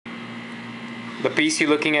The piece you're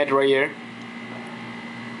looking at right here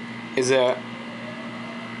is a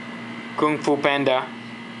Kung Fu Panda,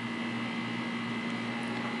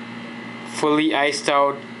 fully iced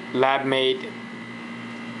out, lab made.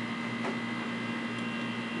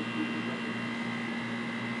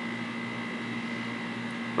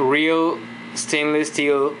 Real stainless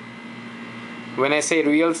steel. When I say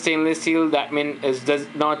real stainless steel, that means it does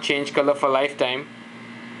not change color for lifetime.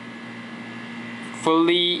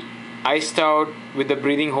 Fully iced out with the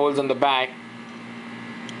breathing holes on the back.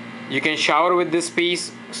 You can shower with this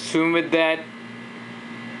piece, swim with that,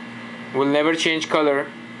 will never change color.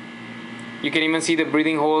 You can even see the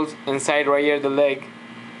breathing holes inside right here, the leg.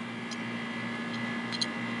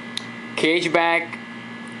 Cage back,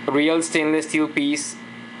 real stainless steel piece,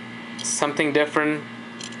 something different,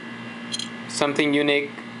 something unique.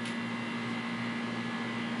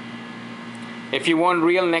 If you want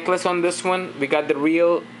real necklace on this one, we got the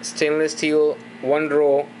real stainless steel 1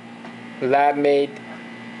 row lab made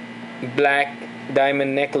black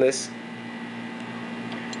diamond necklace.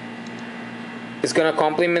 It's gonna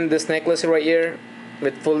complement this necklace right here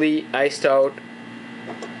with fully iced out.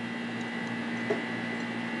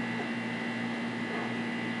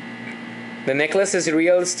 The necklace is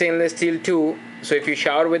real stainless steel too, so if you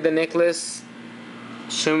shower with the necklace,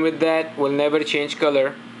 swim with that, will never change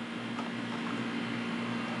color.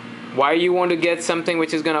 Why you want to get something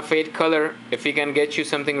which is gonna fade color if we can get you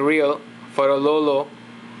something real for a low?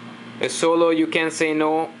 A solo you can't say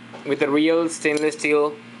no with a real stainless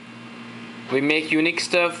steel. We make unique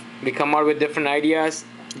stuff, we come out with different ideas,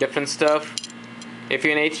 different stuff. If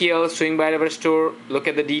you're in ATL, swing by our store, look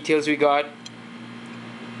at the details we got.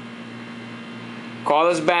 Call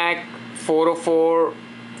us back,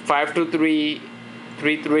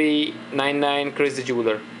 404-523-3399, Chris the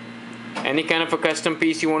Jeweler. Any kind of a custom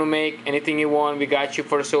piece you want to make, anything you want, we got you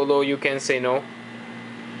for a solo, you can say no.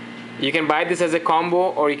 You can buy this as a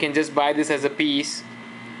combo or you can just buy this as a piece.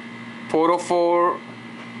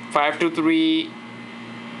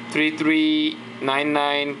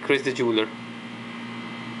 404-523-3399, Chris the Jeweler.